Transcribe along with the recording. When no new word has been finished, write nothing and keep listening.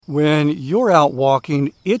When you're out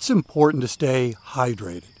walking, it's important to stay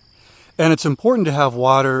hydrated. And it's important to have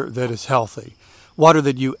water that is healthy, water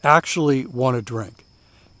that you actually want to drink.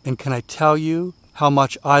 And can I tell you how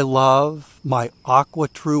much I love my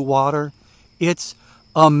AquaTrue water? It's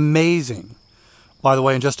amazing. By the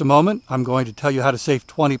way, in just a moment, I'm going to tell you how to save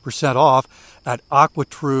 20% off at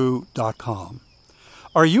aquatrue.com.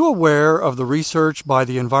 Are you aware of the research by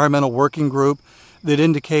the Environmental Working Group that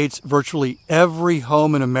indicates virtually every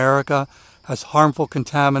home in America has harmful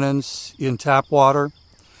contaminants in tap water?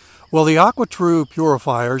 Well, the AquaTrue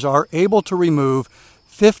purifiers are able to remove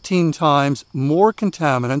 15 times more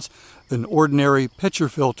contaminants than ordinary pitcher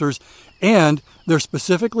filters, and they're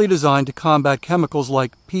specifically designed to combat chemicals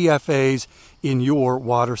like PFAS in your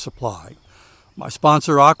water supply. My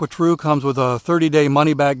sponsor, AquaTrue, comes with a 30-day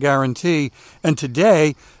money-back guarantee, and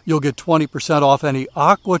today you'll get 20% off any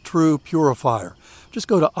AquaTrue purifier. Just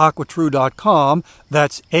go to aquatrue.com,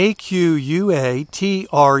 that's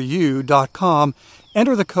AQUATRU.com,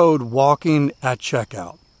 enter the code WALKING at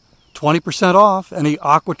checkout. 20% off any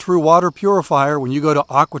AquaTrue water purifier when you go to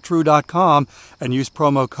aquatrue.com and use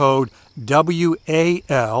promo code WALKING.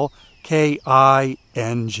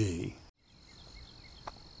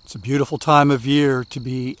 It's a beautiful time of year to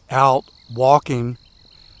be out walking.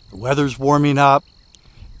 The weather's warming up.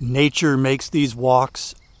 Nature makes these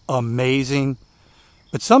walks amazing.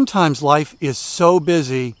 But sometimes life is so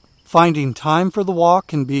busy, finding time for the walk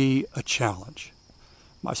can be a challenge.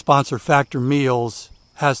 My sponsor, Factor Meals,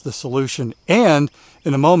 has the solution. And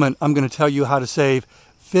in a moment, I'm going to tell you how to save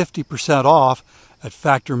 50% off at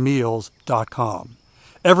factormeals.com.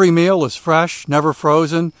 Every meal is fresh, never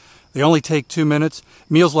frozen. They only take 2 minutes.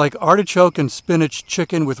 Meals like artichoke and spinach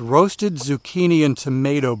chicken with roasted zucchini and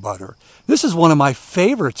tomato butter. This is one of my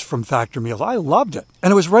favorites from Factor Meals. I loved it.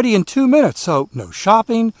 And it was ready in 2 minutes. So no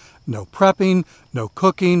shopping, no prepping, no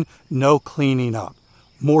cooking, no cleaning up.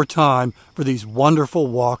 More time for these wonderful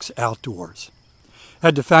walks outdoors.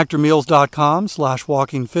 Head to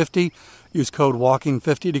factormeals.com/walking50. Use code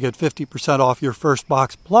WALKING50 to get 50% off your first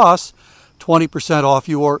box plus 20% off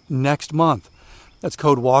your next month. That's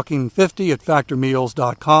code WALKING50 at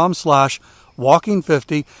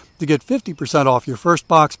factormeals.com/walking50 to get 50% off your first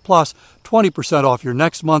box plus 20% off your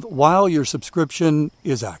next month while your subscription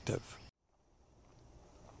is active.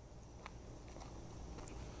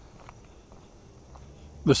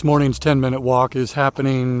 This morning's 10-minute walk is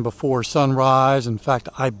happening before sunrise. In fact,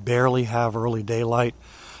 I barely have early daylight.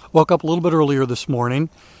 Woke up a little bit earlier this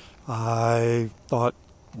morning. I thought,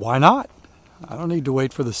 why not? I don't need to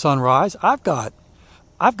wait for the sunrise. I've got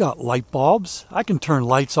light bulbs. I can turn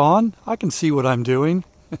lights on. I can see what I'm doing.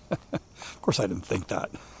 Of course, I didn't think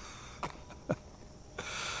that.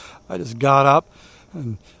 I just got up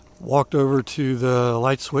and walked over to the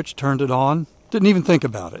light switch, turned it on. Didn't even think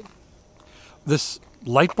about it. This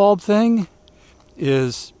light bulb thing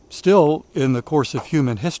is still, in the course of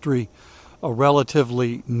human history, a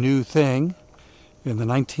relatively new thing. In the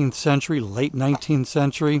 19th century, late 19th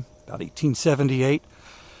century, about 1878,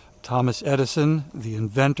 Thomas Edison, the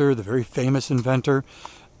inventor, the very famous inventor,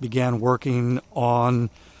 began working on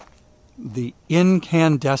the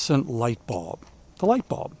incandescent light bulb. The light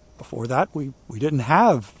bulb. Before that, we didn't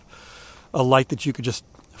have a light that you could just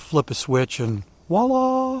flip a switch and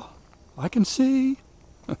voila, I can see.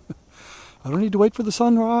 I don't need to wait for the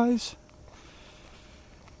sunrise.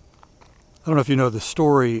 I don't know if you know the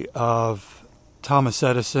story of Thomas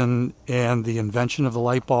Edison and the invention of the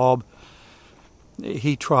light bulb.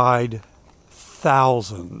 He tried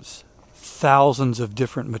thousands of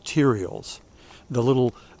different materials. The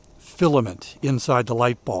little filament inside the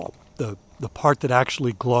light bulb, the part that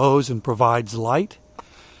actually glows and provides light.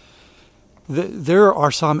 There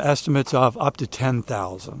are some estimates of up to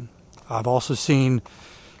 10,000. I've also seen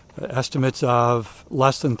estimates of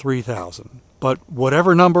less than 3,000. But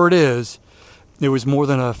whatever number it is, it was more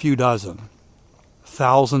than a few dozen.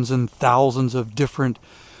 Thousands and thousands of different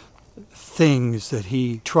things that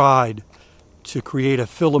he tried to create a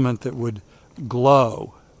filament that would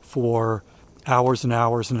glow for hours and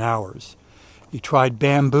hours and hours. He tried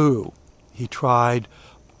bamboo. He tried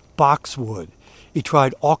boxwood. He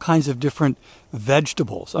tried all kinds of different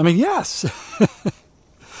vegetables. I mean, yes,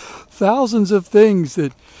 thousands of things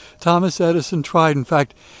that Thomas Edison tried. In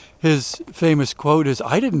fact, his famous quote is,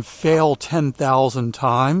 "I didn't fail 10,000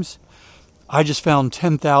 times. I just found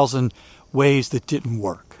 10,000 ways that didn't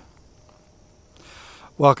work."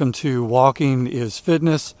 Welcome to Walking is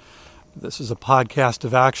Fitness. This is a podcast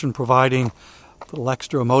of action providing a little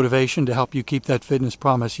extra motivation to help you keep that fitness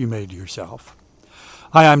promise you made to yourself.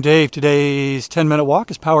 Hi, I'm Dave. Today's 10-minute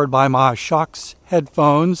walk is powered by my Shocks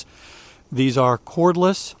headphones. These are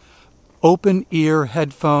cordless, open-ear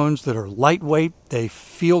headphones that are lightweight, they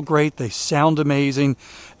feel great, they sound amazing,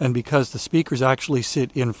 and because the speakers actually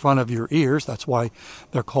sit in front of your ears, that's why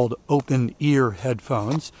they're called open-ear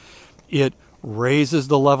headphones, it raises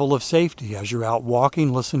the level of safety as you're out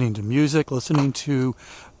walking, listening to music, listening to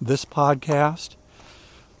this podcast.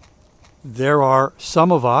 There are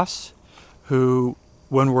some of us who,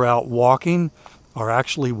 when we're out walking, are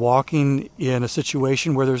actually walking in a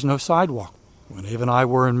situation where there's no sidewalk. When Ava and I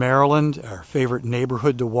were in Maryland, our favorite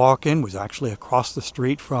neighborhood to walk in was actually across the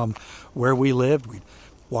street from where we lived. We'd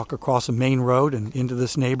walk across a main road and into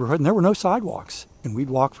this neighborhood, and there were no sidewalks. And we'd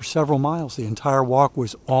walk for several miles. The entire walk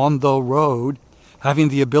was on the road. Having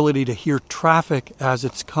the ability to hear traffic as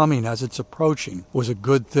it's coming, as it's approaching, was a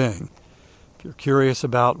good thing. If you're curious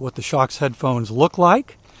about what the Shokz headphones look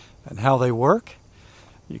like and how they work,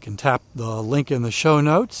 you can tap the link in the show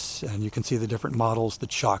notes and you can see the different models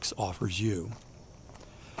that Shokz offers you.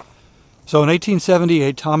 So in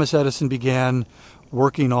 1878, Thomas Edison began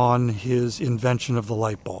working on his invention of the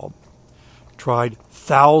light bulb. Tried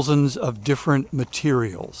thousands of different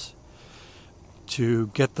materials to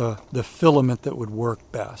get the filament that would work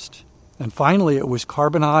best. And finally, it was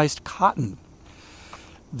carbonized cotton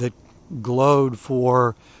that glowed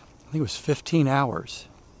for, I think it was 15 hours.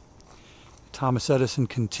 Thomas Edison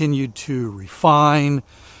continued to refine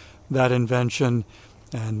that invention,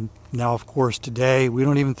 and now, of course, today, we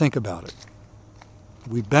don't even think about it.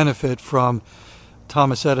 We benefit from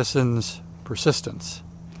Thomas Edison's persistence.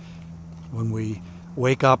 When we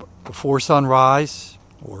wake up before sunrise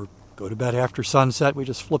or go to bed after sunset, we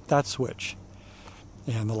just flip that switch,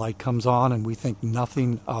 and the light comes on, and we think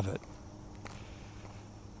nothing of it.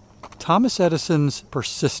 Thomas Edison's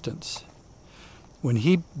persistence, when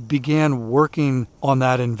he began working on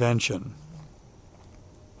that invention,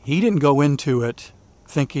 he didn't go into it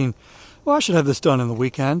thinking, well, I should have this done in the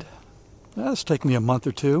weekend. This will take me a month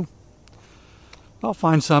or two. I'll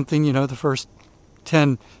find something, the first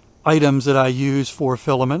 10 items that I use for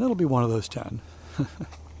filament, it'll be one of those 10.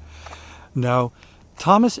 No,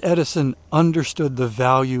 Thomas Edison understood the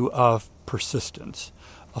value of persistence,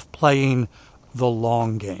 of playing the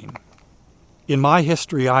long game. In my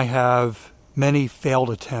history, I have many failed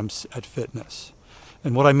attempts at fitness.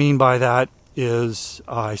 And what I mean by that is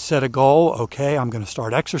I set a goal, okay, I'm going to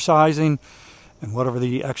start exercising, and whatever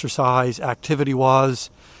the exercise activity was,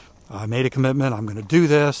 I made a commitment, I'm going to do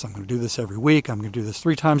this every week, I'm going to do this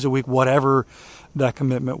 3 times a week, whatever that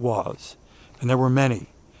commitment was. And there were many.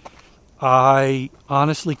 I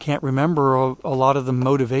honestly can't remember a lot of the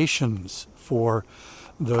motivations for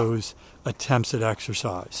those attempts at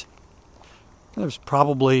exercise. It was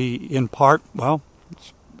probably in part, well,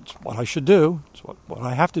 it's what I should do. It's what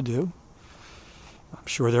I have to do. I'm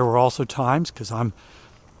sure there were also times, because I'm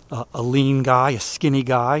a lean guy, a skinny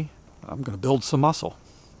guy, I'm going to build some muscle.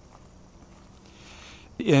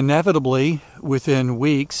 Inevitably, within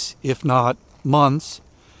weeks, if not months,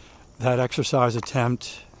 that exercise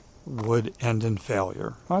attempt would end in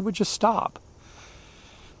failure. I would just stop.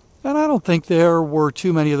 And I don't think there were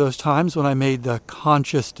too many of those times when I made the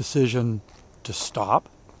conscious decision to stop.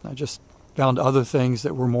 I just found other things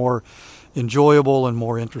that were more enjoyable and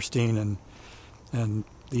more interesting, and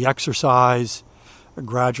the exercise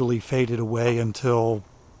gradually faded away until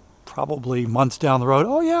probably months down the road.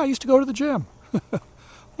 Oh yeah, I used to go to the gym.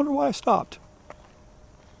 Wonder why I stopped.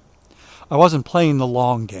 I wasn't playing the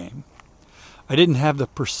long game. I didn't have the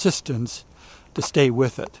persistence to stay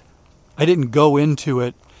with it. I didn't go into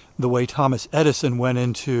it the way Thomas Edison went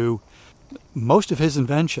into most of his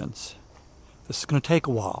inventions. This is going to take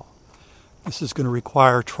a while. This is going to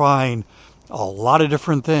require trying a lot of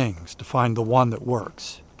different things to find the one that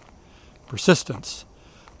works. Persistence,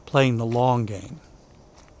 playing the long game.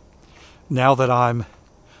 Now that I'm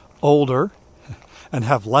older and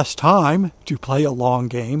have less time to play a long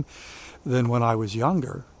game than when I was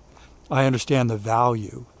younger, I understand the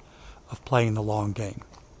value of playing the long game.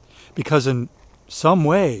 Because in some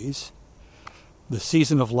ways, the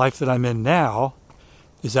season of life that I'm in now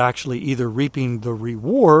is actually either reaping the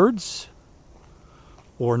rewards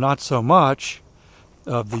or not so much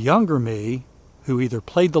of the younger me who either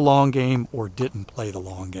played the long game or didn't play the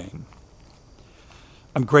long game.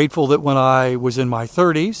 I'm grateful that when I was in my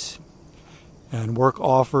 30s and work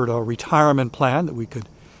offered a retirement plan that we could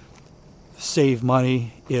save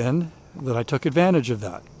money in, that I took advantage of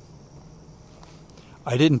that.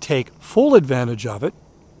 I didn't take full advantage of it,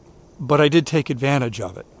 but I did take advantage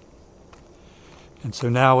of it. And so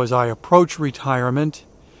now as I approach retirement,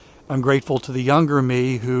 I'm grateful to the younger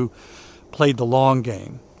me who played the long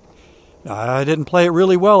game. Now, I didn't play it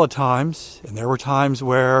really well at times, and there were times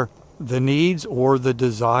where the needs or the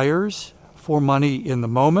desires for money in the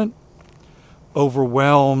moment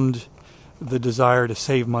overwhelmed the desire to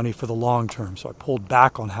save money for the long term. So I pulled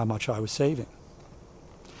back on how much I was saving.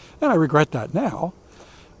 And I regret that now.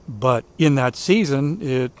 But in that season,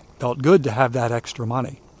 it felt good to have that extra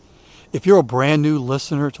money. If you're a brand new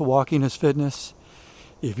listener to Walking is Fitness,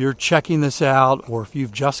 if you're checking this out, or if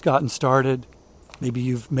you've just gotten started, maybe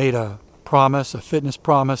you've made a promise, a fitness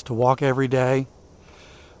promise to walk every day,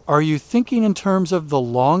 are you thinking in terms of the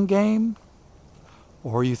long game,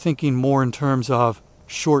 or are you thinking more in terms of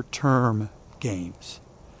short-term gains?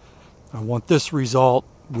 I want this result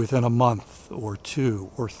within a month or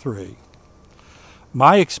 2 or 3.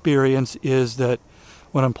 My experience is that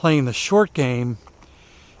when I'm playing the short game,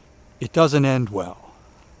 it doesn't end well.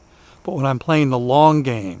 But when I'm playing the long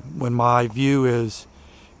game, when my view is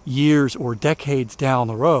years or decades down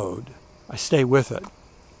the road, I stay with it.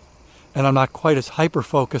 And I'm not quite as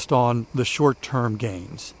hyper-focused on the short-term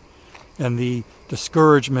gains and the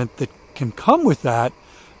discouragement that can come with that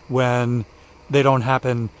when they don't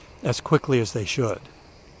happen as quickly as they should.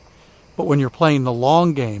 But when you're playing the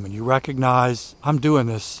long game and you recognize, I'm doing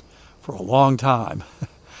this for a long time,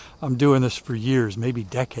 I'm doing this for years, maybe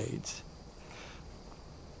decades,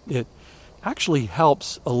 it actually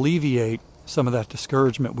helps alleviate some of that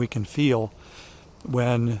discouragement we can feel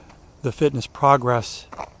when the fitness progress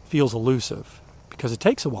feels elusive, because it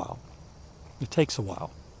takes a while. It takes a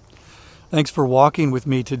while. Thanks for walking with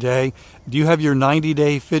me today. Do you have your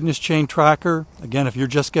 90-day fitness chain tracker? Again, if you're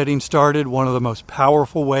just getting started, one of the most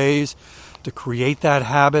powerful ways to create that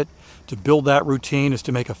habit, to build that routine, is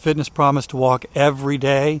to make a fitness promise to walk every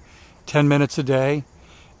day, 10 minutes a day.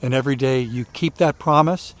 And every day you keep that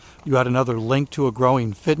promise, you add another link to a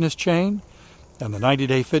growing fitness chain. And the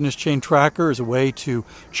 90-day fitness chain tracker is a way to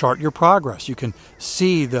chart your progress. You can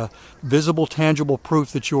see the visible, tangible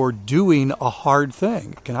proof that you're doing a hard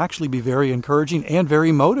thing. It can actually be very encouraging and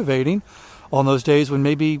very motivating on those days when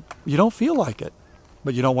maybe you don't feel like it,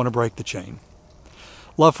 but you don't want to break the chain.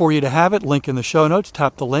 Love for you to have it. Link in the show notes.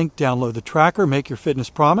 Tap the link, download the tracker, make your fitness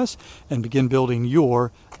promise, and begin building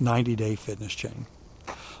your 90-day fitness chain.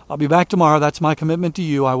 I'll be back tomorrow. That's my commitment to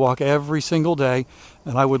you. I walk every single day,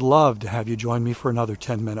 and I would love to have you join me for another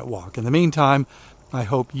 10-minute walk. In the meantime, I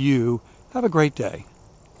hope you have a great day.